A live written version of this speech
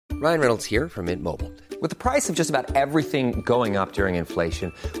Ryan Reynolds here from Mint Mobile. With the price of just about everything going up during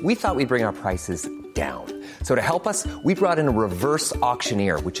inflation, we thought we'd bring our prices down. So to help us, we brought in a reverse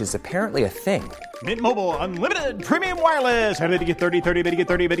auctioneer, which is apparently a thing. Mint Mobile Unlimited Premium Wireless. How to get 30, 30, bit to get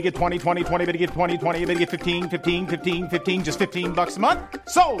 30, bit to get 20, 20, 20, bit to get 20, 20, bit to get 15, 15, 15, 15, just $15 a month?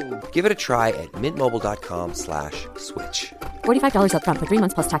 Sold! Give it a try at mintmobile.com/switch. $45 up front for 3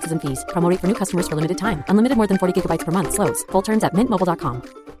 months plus taxes and fees. Promo rate for new customers for limited time. Unlimited more than 40 gigabytes per month. Slows full terms at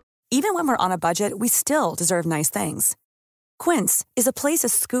mintmobile.com. Even when we're on a budget, we still deserve nice things. Quince is a place to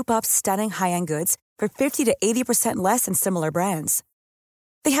scoop up stunning high-end goods for 50 to 80% less than similar brands.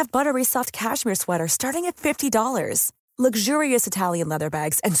 They have buttery soft cashmere sweaters starting at $50, luxurious Italian leather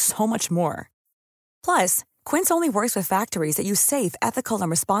bags, and so much more. Plus, Quince only works with factories that use safe, ethical, and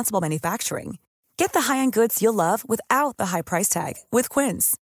responsible manufacturing. Get the high-end goods you'll love without the high price tag with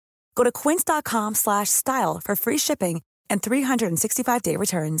Quince. Go to quince.com/style for free shipping and 365-day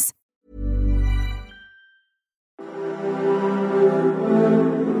returns.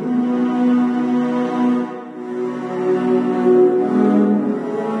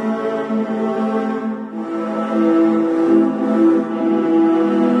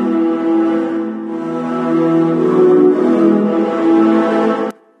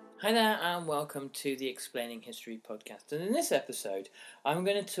 Hi there and welcome to the Explaining History podcast, and in this episode I'm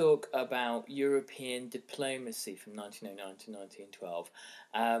going to talk about European diplomacy from 1909 to 1912,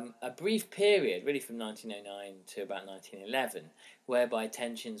 a brief period really from 1909 to about 1911 whereby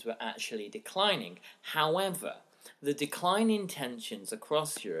tensions were actually declining. However, the decline in tensions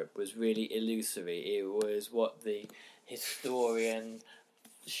across Europe was really illusory. It was what the historian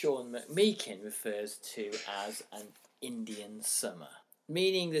Sean McMeekin refers to as an Indian summer,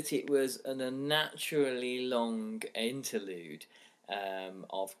 meaning that it was an unnaturally long interlude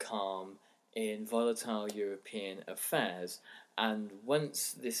of calm in volatile European affairs, and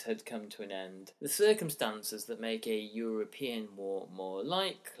once this had come to an end, the circumstances that make a European war more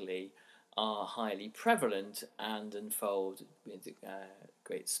likely are highly prevalent and unfold with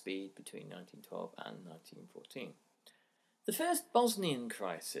great speed between 1912 and 1914. The First Bosnian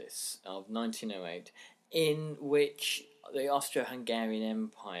Crisis of 1908, in which the Austro-Hungarian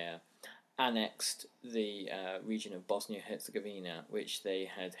Empire annexed the region of Bosnia-Herzegovina, which they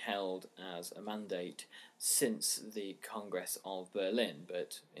had held as a mandate since the Congress of Berlin,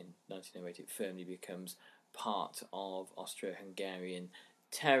 but in 1908 it firmly becomes part of Austro-Hungarian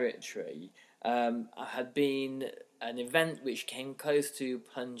territory, had been an event which came close to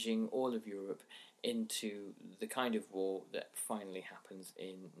plunging all of Europe into the kind of war that finally happens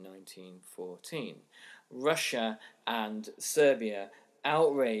in 1914. Russia and Serbia,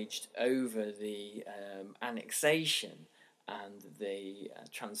 outraged over the annexation and the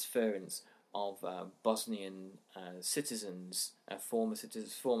transference of Bosnian citizens, former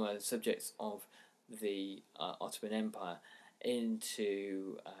subjects of the Ottoman Empire,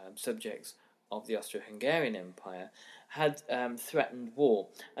 into subjects of the Austro-Hungarian Empire, had threatened war,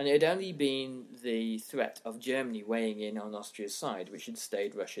 and it had only been the threat of Germany weighing in on Austria's side which had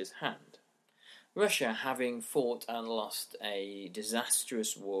stayed Russia's hand. Russia, having fought and lost a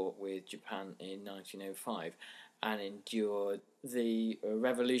disastrous war with Japan in 1905 and endured the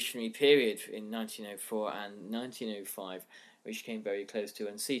revolutionary period in 1904 and 1905, which came very close to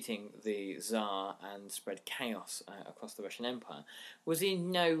unseating the Tsar and spread chaos across the Russian Empire, was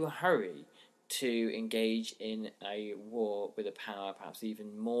in no hurry to engage in a war with a power perhaps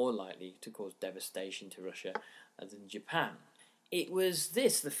even more likely to cause devastation to Russia than Japan. It was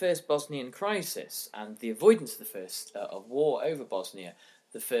this, the First Bosnian Crisis, and the avoidance of war over Bosnia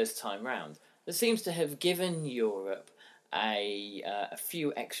the first time round, that seems to have given Europe a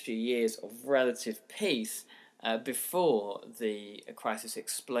few extra years of relative peace before the crisis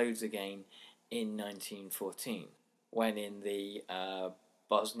explodes again in 1914, when in the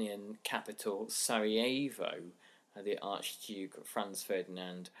Bosnian capital Sarajevo, the Archduke Franz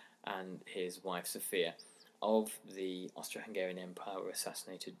Ferdinand and his wife Sofia of the Austro-Hungarian Empire were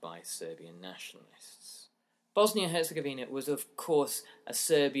assassinated by Serbian nationalists. Bosnia-Herzegovina was, of course, a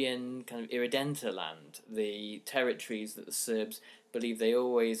Serbian kind of Irredenta land, the territories that the Serbs believed they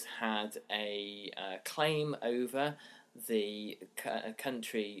always had a claim over. The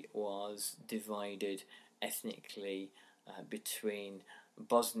country was divided ethnically between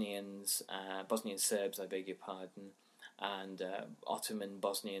Bosnian Serbs, I beg your pardon, and Ottoman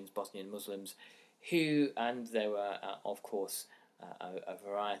Bosnians, Bosnian Muslims, and there were, of course, a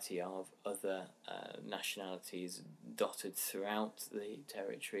variety of other nationalities dotted throughout the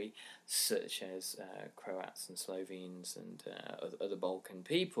territory, such as Croats and Slovenes and other Balkan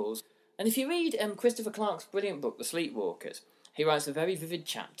peoples. And if you read Christopher Clark's brilliant book, The Sleepwalkers, he writes a very vivid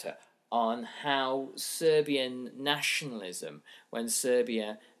chapter on how Serbian nationalism, when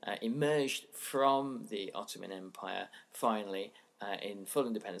Serbia emerged from the Ottoman Empire finally in full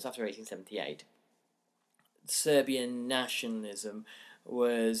independence after 1878, Serbian nationalism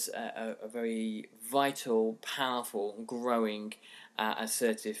was a very vital, powerful, growing,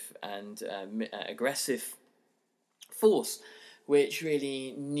 assertive and aggressive force which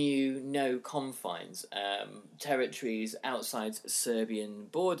really knew no confines. Territories outside Serbian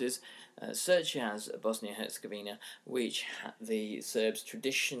borders, such as Bosnia-Herzegovina, which the Serbs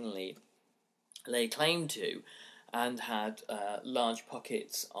traditionally lay claim to and had large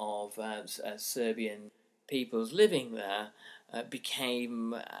pockets of Serbian peoples living there,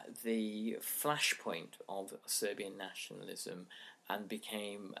 became the flashpoint of Serbian nationalism, and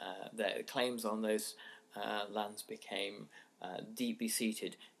became their claims on those lands became deeply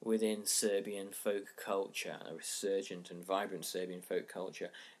seated within Serbian folk culture, a resurgent and vibrant Serbian folk culture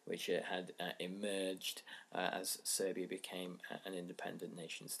which had emerged as Serbia became an independent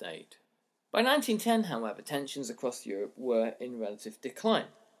nation state. By 1910, however, tensions across Europe were in relative decline.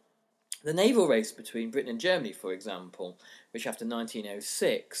 The naval race between Britain and Germany, for example, which after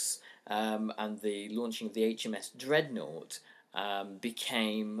 1906 and the launching of the HMS Dreadnought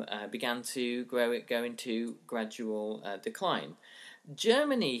began to go into gradual decline.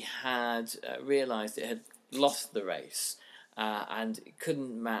 Germany had realised it had lost the race and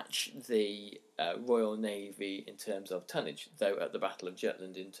couldn't match the Royal Navy in terms of tonnage, though at the Battle of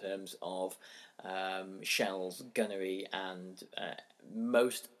Jutland in terms of shells, gunnery and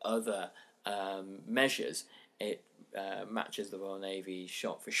most other measures, it matches the Royal Navy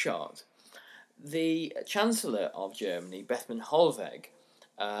shot for shot. The Chancellor of Germany, Bethmann Hollweg,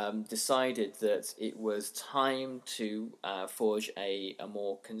 decided that it was time to forge a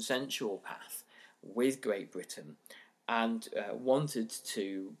more consensual path with Great Britain, and wanted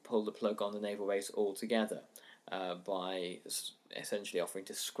to pull the plug on the naval race altogether by essentially offering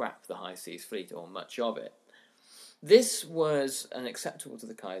to scrap the High Seas Fleet, or much of it. This was unacceptable to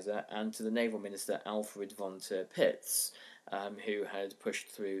the Kaiser and to the naval minister Alfred von Tirpitz, who had pushed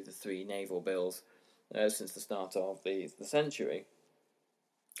through the 3 naval bills since the start of the century.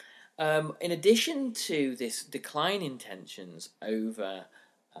 In addition to this decline in tensions over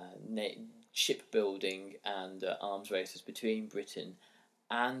shipbuilding and arms races between Britain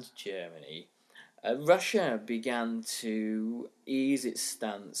and Germany, Russia began to ease its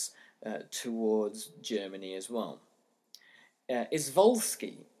stance towards Germany as well.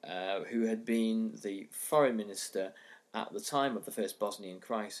 Izvolsky, who had been the foreign minister at the time of the first Bosnian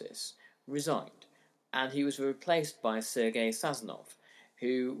crisis, resigned, and he was replaced by Sergei Sazonov,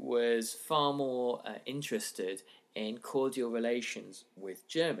 who was far more interested in cordial relations with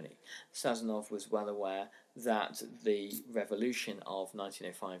Germany. Sazonov was well aware that the revolution of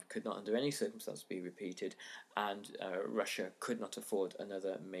 1905 could not under any circumstance be repeated, and Russia could not afford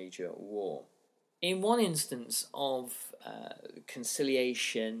another major war. In one instance of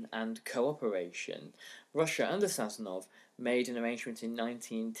conciliation and cooperation, Russia under Sazonov made an arrangement in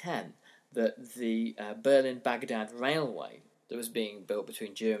 1910 that the Berlin-Baghdad railway that was being built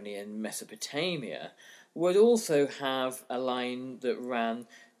between Germany and Mesopotamia would also have a line that ran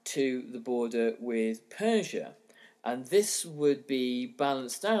to the border with Persia, and this would be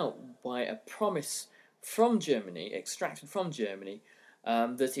balanced out by a promise from Germany, extracted from Germany,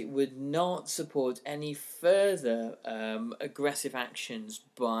 that it would not support any further aggressive actions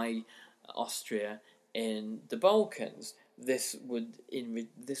by Austria in the Balkans. This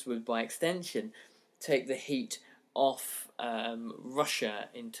would, by extension, take the heat off Russia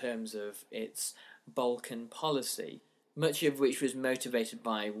in terms of its Balkan policy, much of which was motivated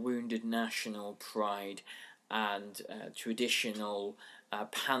by wounded national pride and traditional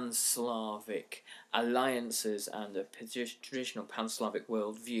pan-Slavic alliances and a traditional pan-Slavic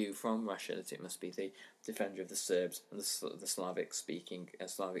worldview from Russia, that it must be the defender of the Serbs and the Slavic-speaking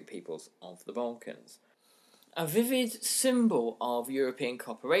Slavic peoples of the Balkans. A vivid symbol of European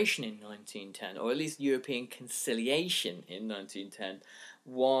cooperation in 1910, or at least European conciliation in 1910,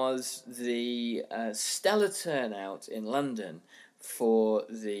 was the stellar turnout in London for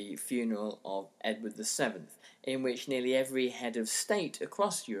the funeral of Edward VII, in which nearly every head of state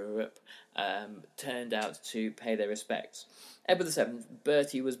across Europe turned out to pay their respects. Edward VII,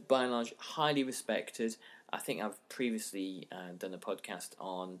 Bertie, was by and large highly respected. I think I've previously done a podcast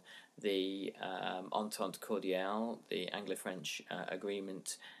on the Entente Cordiale, the Anglo-French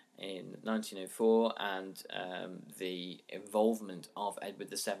agreement in 1904, and the involvement of Edward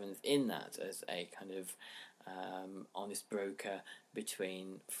VII in that as a kind of honest broker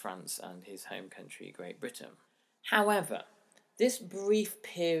between France and his home country, Great Britain. However, This brief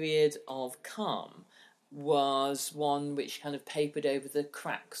period of calm was one which kind of papered over the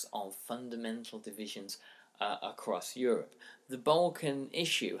cracks of fundamental divisions across Europe. The Balkan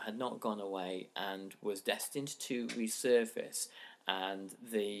issue had not gone away and was destined to resurface, and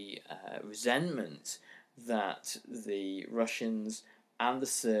the resentment that the Russians and the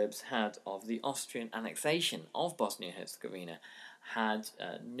Serbs had of the Austrian annexation of Bosnia-Herzegovina had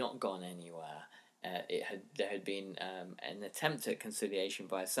not gone anywhere. There had been an attempt at conciliation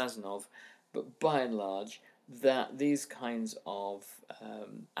by Sazonov, but by and large, that these kinds of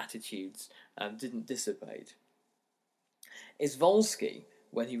attitudes didn't dissipate. Izvolsky,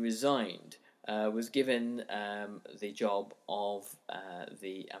 when he resigned, was given the job of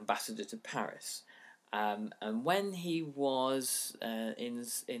the ambassador to Paris, and when he was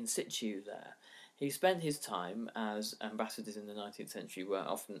in situ there, he spent his time, as ambassadors in the 19th century were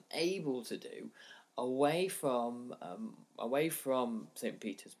often able to do, away from St.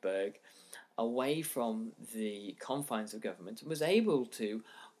 Petersburg, away from the confines of government, and was able to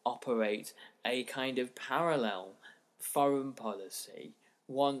operate a kind of parallel foreign policy,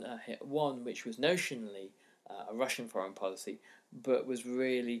 one which was notionally a Russian foreign policy, but was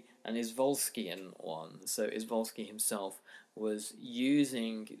really an Izvolskyan one. So Izvolsky himself was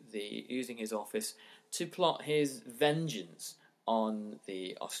using his office to plot his vengeance on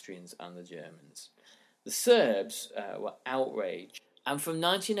the Austrians and the Germans. The Serbs were outraged, and from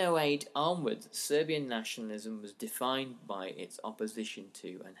 1908 onwards, Serbian nationalism was defined by its opposition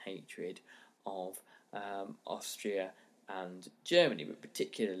to and hatred of Austria and Germany, but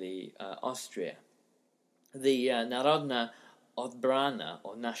particularly Austria. The Narodna Odbrana,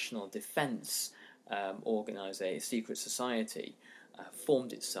 or National Defense Organization, secret society,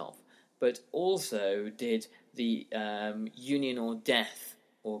 formed itself, but also did the Union or Death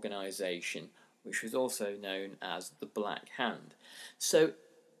organization, which was also known as the Black Hand. So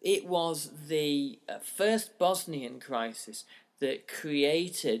it was the first Bosnian crisis that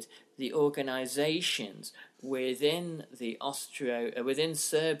created the organizations within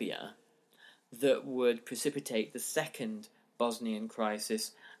Serbia that would precipitate the second Bosnian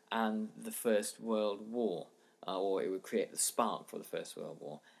crisis and the First World War, or it would create the spark for the First World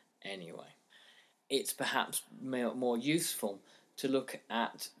War anyway. It's perhaps more useful to look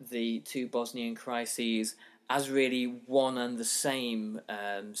at the two Bosnian crises as really one and the same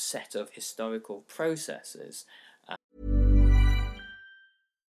set of historical processes.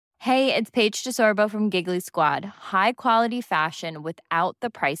 Hey, it's Paige DeSorbo from Giggly Squad. High quality fashion without the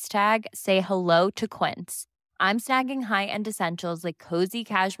price tag. Say hello to Quince. I'm snagging high-end essentials like cozy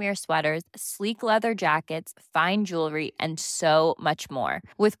cashmere sweaters, sleek leather jackets, fine jewelry, and so much more.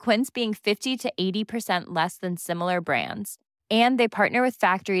 With Quince being 50 to 80% less than similar brands. And they partner with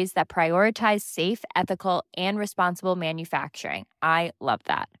factories that prioritize safe, ethical, and responsible manufacturing. I love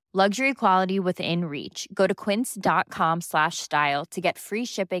that. Luxury quality within reach. Go to quince.com/style to get free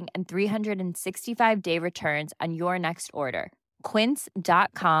shipping and 365-day returns on your next order.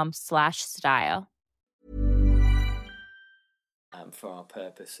 Quince.com/style. For our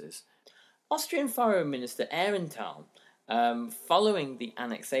purposes. Austrian Foreign Minister Aehrenthal, following the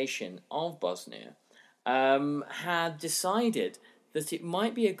annexation of Bosnia, had decided that it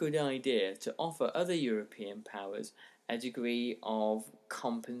might be a good idea to offer other European powers a degree of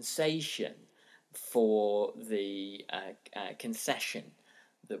compensation for the concession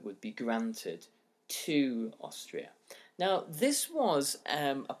that would be granted to Austria. Now, this was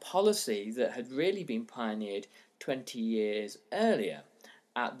a policy that had really been pioneered 20 years earlier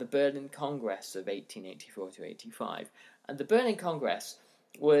at the Berlin Congress of 1884-85. And the Berlin Congress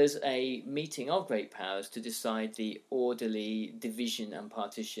was a meeting of great powers to decide the orderly division and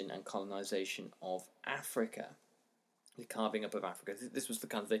partition and colonization of Africa, the carving up of Africa. This was the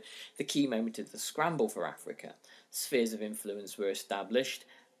kind of the key moment of the scramble for Africa. Spheres of influence were established,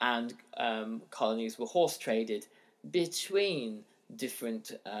 and colonies were horse traded between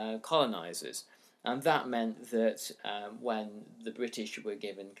different colonizers. And that meant that when the British were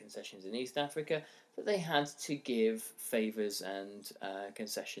given concessions in East Africa, that they had to give favours and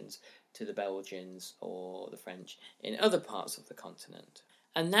concessions to the Belgians or the French in other parts of the continent.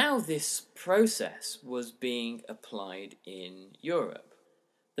 And now this process was being applied in Europe.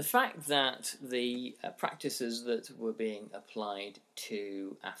 The fact that the practices that were being applied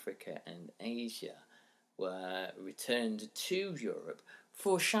to Africa and Asia were returned to Europe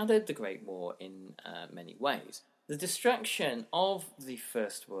foreshadowed the Great War in many ways. The destruction of the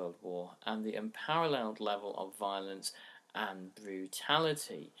First World War and the unparalleled level of violence and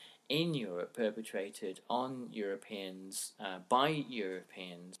brutality in Europe perpetrated on Europeans by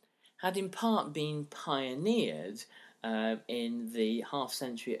Europeans had in part been pioneered in the half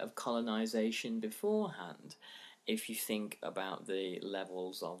century of colonisation beforehand. If you think about the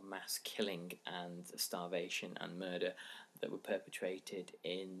levels of mass killing and starvation and murder that were perpetrated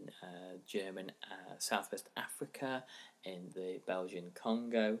in German Southwest Africa, in the Belgian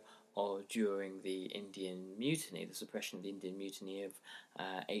Congo, or during the Indian Mutiny, the suppression of the Indian Mutiny of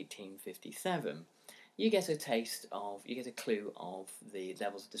 1857, you get a clue of the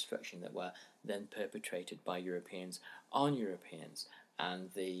levels of destruction that were then perpetrated by Europeans on Europeans,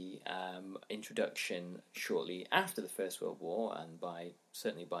 and the introduction shortly after the First World War, and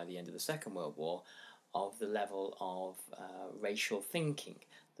certainly by the end of the Second World War, of the level of racial thinking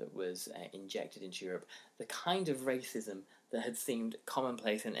that was injected into Europe, the kind of racism that had seemed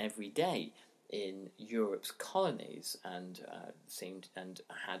commonplace and everyday in Europe's colonies, and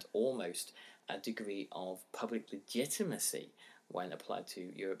had almost a degree of public legitimacy when applied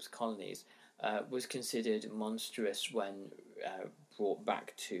to Europe's colonies, was considered monstrous when brought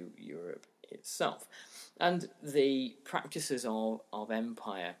back to Europe itself. And the practices of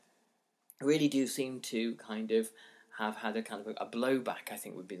empire really do seem to kind of have had a kind of a blowback, I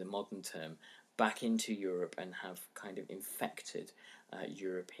think would be the modern term, back into Europe, and have kind of infected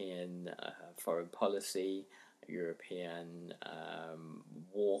European foreign policy, European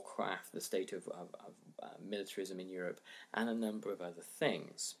warcraft, the state of militarism in Europe, and a number of other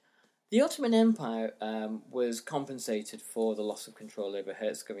things. The Ottoman Empire was compensated for the loss of control over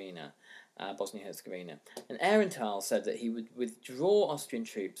Herzegovina, Bosnia-Herzegovina, and Aehrenthal said that he would withdraw Austrian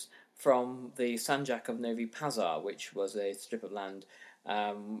troops from the Sanjak of Novi Pazar, which was a strip of land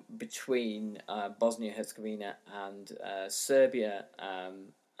between Bosnia-Herzegovina and Serbia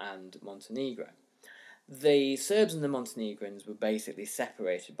and Montenegro. The Serbs and the Montenegrins were basically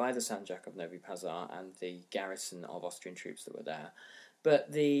separated by the Sanjak of Novi Pazar and the garrison of Austrian troops that were there.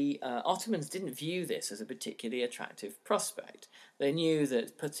 But the Ottomans didn't view this as a particularly attractive prospect. They knew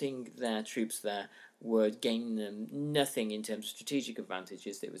that putting their troops there would gain them nothing in terms of strategic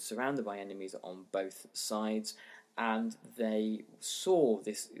advantages. They were surrounded by enemies on both sides, and they saw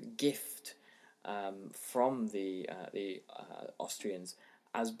this gift from the Austrians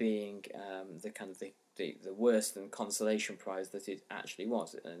as being the worse than consolation prize that it actually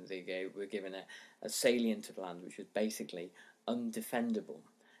was. And they were given a salient of land which was basically undefendable.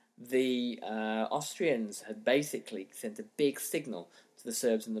 The Austrians had basically sent a big signal to the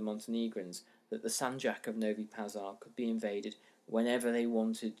Serbs and the Montenegrins that the Sanjak of Novi Pazar could be invaded whenever they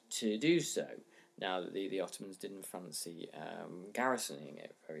wanted to do so. Now, the Ottomans didn't fancy garrisoning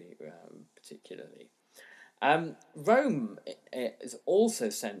it very particularly. Rome has also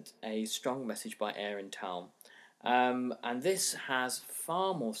sent a strong message by Aehrenthal, and this has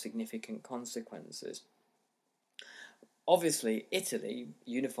far more significant consequences. Obviously, Italy,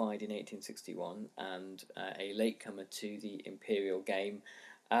 unified in 1861 and a latecomer to the imperial game,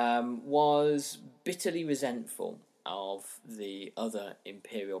 was bitterly resentful of the other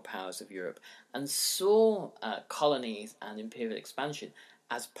imperial powers of Europe, and saw colonies and imperial expansion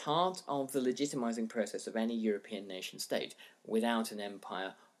as part of the legitimizing process of any European nation state. Without an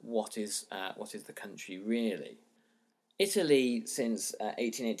empire, what is the country really? Italy, since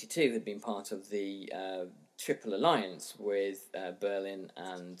 1882, had been part of the Triple Alliance with Berlin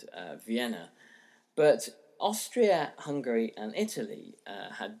and Vienna, but Austria, Hungary and Italy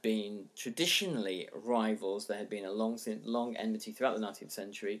had been traditionally rivals. There had been a long enmity throughout the 19th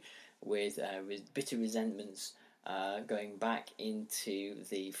century, with bitter resentments going back into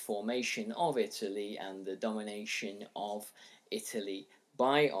the formation of Italy and the domination of Italy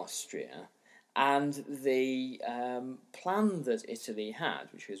by Austria. And the plan that Italy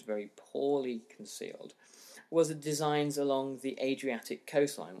had, which was very poorly concealed, was designs along the Adriatic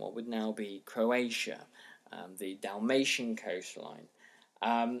coastline, what would now be Croatia, the Dalmatian coastline.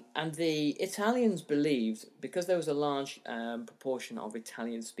 And the Italians believed, because there was a large proportion of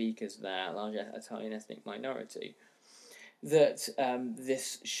Italian speakers there, a large Italian ethnic minority, that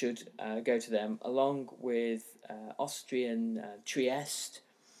this should go to them, along with Austrian Trieste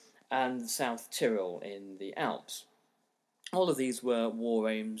and South Tyrol in the Alps. All of these were war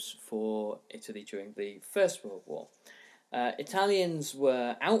aims for Italy during the First World War. Italians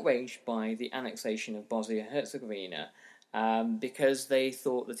were outraged by the annexation of Bosnia-Herzegovina because they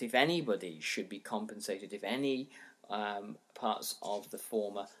thought that if anybody should be compensated, if any parts of the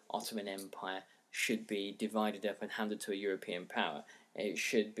former Ottoman Empire should be divided up and handed to a European power, it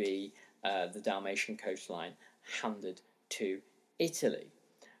should be the Dalmatian coastline handed to Italy.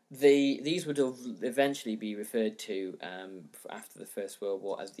 These would eventually be referred to after the First World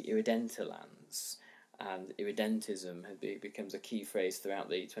War as the Irredenta lands, and irredentism becomes a key phrase throughout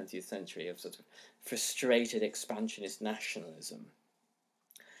the 20th century of sort of frustrated expansionist nationalism.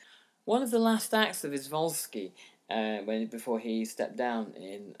 One of the last acts of Izvolsky, before he stepped down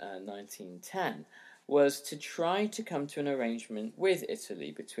in 1910, was to try to come to an arrangement with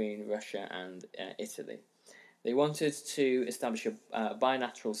Italy, between Russia and Italy. They wanted to establish a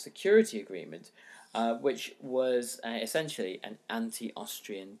bilateral security agreement, which was essentially an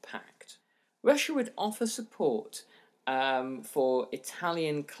anti-Austrian pact. Russia would offer support for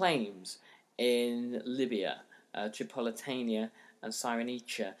Italian claims in Libya, Tripolitania and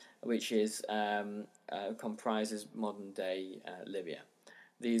Cyrenaica, which comprises modern-day Libya.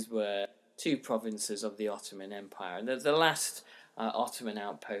 These were two provinces of the Ottoman Empire, and the last Ottoman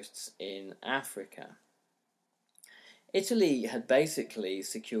outposts in Africa. Italy had basically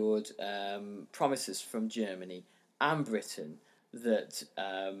secured promises from Germany and Britain that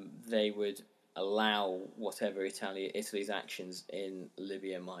they would allow whatever Italy's actions in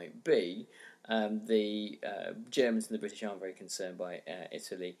Libya might be. The Germans and the British aren't very concerned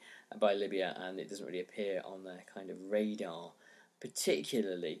by Libya, and it doesn't really appear on their kind of radar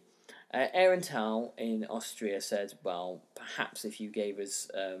particularly. Aehrenthal in Austria said, well, perhaps if you gave us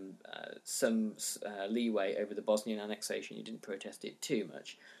some leeway over the Bosnian annexation, you didn't protest it too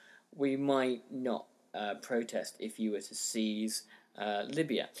much, we might not protest if you were to seize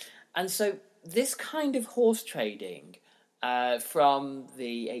Libya. And so this kind of horse trading from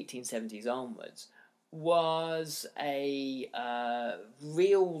the 1870s onwards was a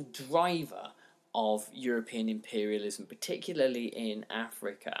real driver of European imperialism, particularly in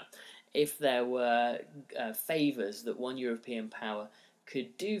Africa. If there were favours that one European power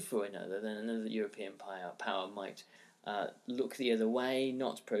could do for another, then another European power might look the other way,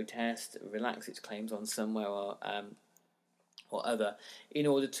 not protest, relax its claims on somewhere or other, in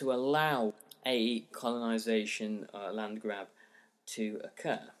order to allow a colonisation land grab to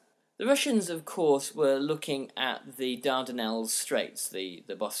occur. The Russians, of course, were looking at the Dardanelles Straits, the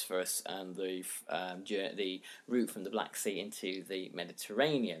Bosphorus, and the route from the Black Sea into the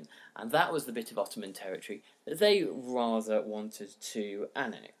Mediterranean, and that was the bit of Ottoman territory that they rather wanted to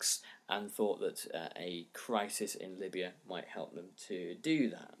annex, and thought that a crisis in Libya might help them to do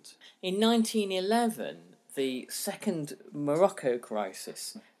that. In 1911, the Second Morocco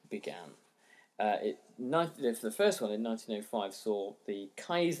Crisis began. The first one in 1905 saw the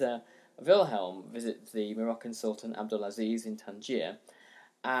Kaiser Wilhelm visit the Moroccan Sultan Abdulaziz in Tangier,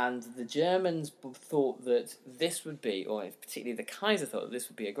 and the Germans thought that this would be, or particularly the Kaiser thought that this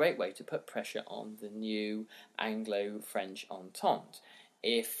would be a great way to put pressure on the new Anglo-French Entente.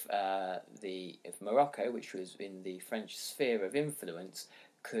 If Morocco, which was in the French sphere of influence,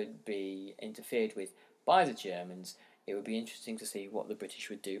 could be interfered with by the Germans, it would be interesting to see what the British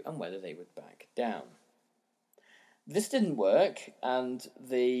would do and whether they would back down. This didn't work, and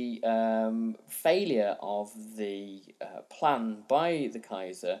the failure of the plan by the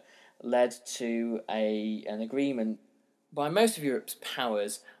Kaiser led to an agreement by most of Europe's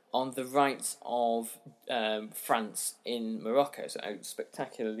powers on the rights of France in Morocco, so it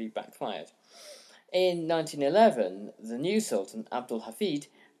spectacularly backfired. In 1911, the new Sultan, Abdul Hafid,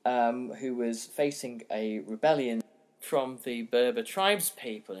 who was facing a rebellion from the Berber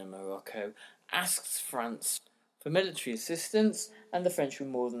tribespeople in Morocco, asked France for military assistance, and the French were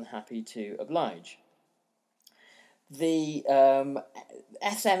more than happy to oblige. The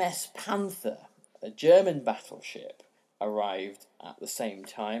SMS Panther, a German battleship, arrived at the same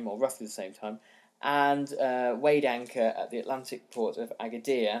time, or roughly the same time, and weighed anchor at the Atlantic port of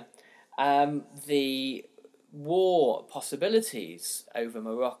Agadir. The war possibilities over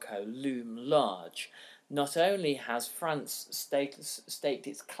Morocco loom large. Not only has France staked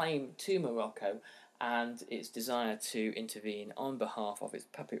its claim to Morocco and its desire to intervene on behalf of its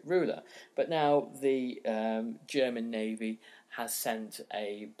puppet ruler, but now the German Navy has sent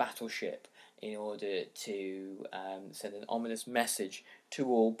a battleship in order to send an ominous message to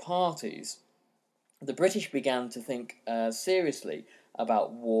all parties. The British began to think seriously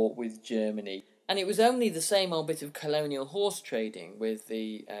about war with Germany, and it was only the same old bit of colonial horse trading, with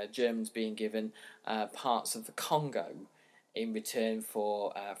the Germans being given parts of the Congo in return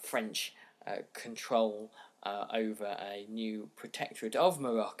for French control over a new protectorate of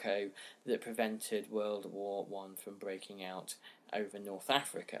Morocco, that prevented World War I from breaking out over North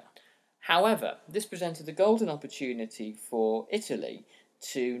Africa. However, this presented a golden opportunity for Italy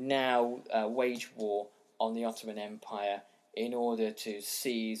to now wage war on the Ottoman Empire in order to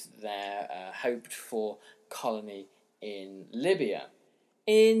seize their hoped-for colony in Libya.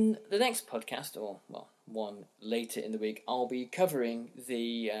 In the next podcast, or one later in the week, I'll be covering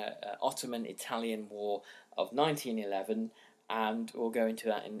the Ottoman-Italian War of 1911, and we'll go into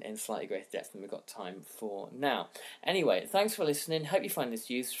that in slightly greater depth than we've got time for now. Anyway, thanks for listening. Hope you find this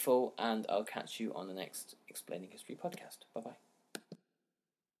useful, and I'll catch you on the next Explaining History podcast. Bye-bye.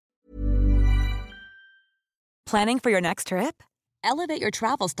 Planning for your next trip? Elevate your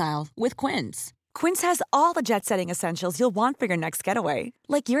travel style with Quince. Quince has all the jet-setting essentials you'll want for your next getaway,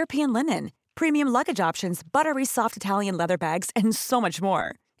 like European linen, premium luggage options, buttery soft Italian leather bags, and so much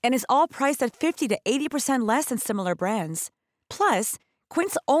more. And is all priced at 50 to 80% less than similar brands. Plus,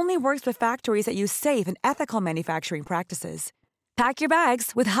 Quince only works with factories that use safe and ethical manufacturing practices. Pack your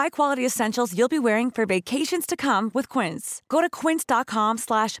bags with high-quality essentials you'll be wearing for vacations to come with Quince. Go to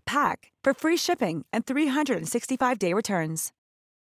quince.com/pack for free shipping and 365-day returns.